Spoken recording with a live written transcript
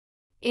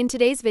In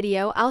today's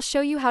video, I'll show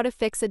you how to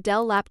fix a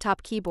Dell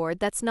laptop keyboard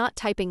that's not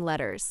typing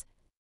letters.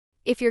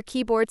 If your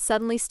keyboard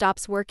suddenly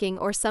stops working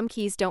or some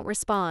keys don't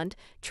respond,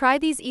 try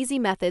these easy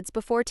methods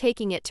before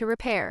taking it to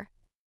repair.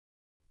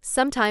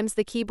 Sometimes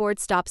the keyboard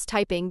stops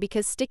typing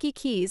because sticky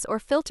keys or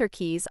filter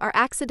keys are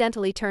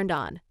accidentally turned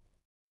on.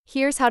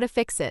 Here's how to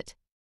fix it.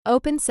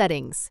 Open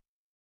Settings.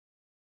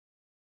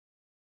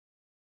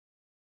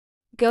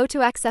 Go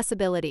to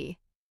Accessibility.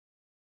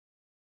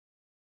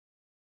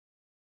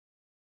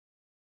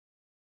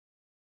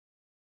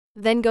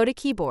 Then go to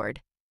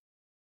Keyboard.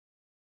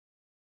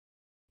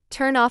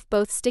 Turn off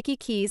both sticky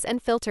keys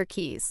and filter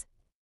keys.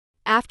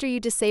 After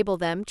you disable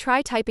them,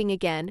 try typing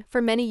again.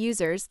 For many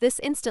users, this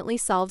instantly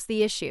solves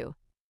the issue.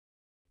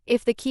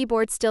 If the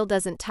keyboard still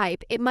doesn't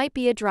type, it might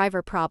be a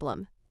driver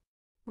problem.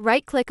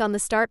 Right-click on the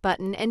Start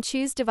button and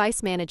choose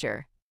Device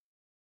Manager.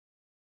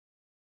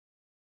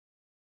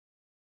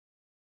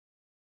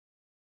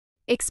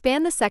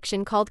 Expand the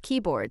section called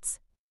Keyboards.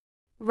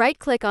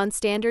 Right-click on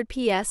Standard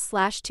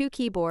PS/2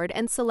 keyboard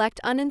and select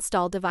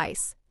Uninstall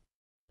device.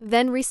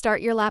 Then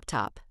restart your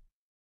laptop.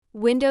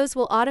 Windows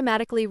will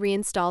automatically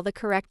reinstall the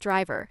correct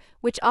driver,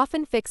 which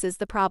often fixes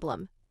the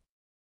problem.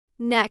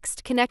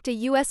 Next, connect a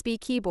USB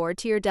keyboard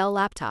to your Dell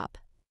laptop.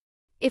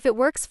 If it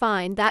works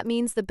fine, that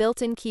means the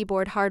built-in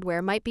keyboard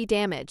hardware might be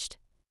damaged.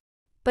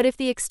 But if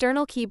the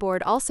external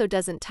keyboard also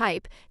doesn't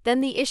type,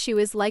 then the issue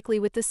is likely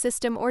with the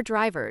system or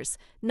drivers,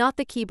 not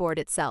the keyboard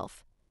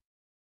itself.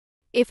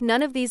 If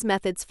none of these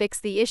methods fix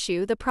the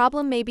issue, the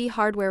problem may be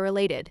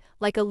hardware-related,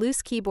 like a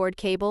loose keyboard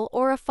cable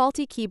or a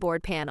faulty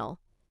keyboard panel.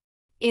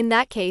 In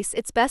that case,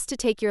 it's best to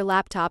take your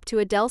laptop to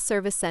a Dell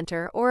service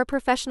center or a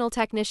professional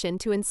technician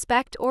to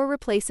inspect or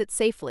replace it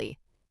safely.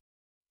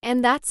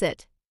 And that's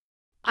it.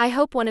 I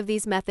hope one of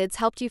these methods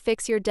helped you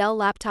fix your Dell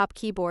laptop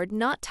keyboard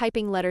not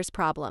typing letters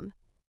problem.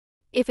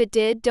 If it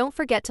did, don't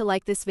forget to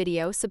like this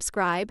video,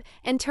 subscribe,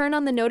 and turn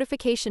on the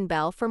notification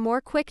bell for more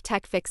quick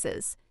tech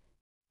fixes.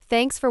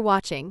 Thanks for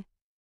watching.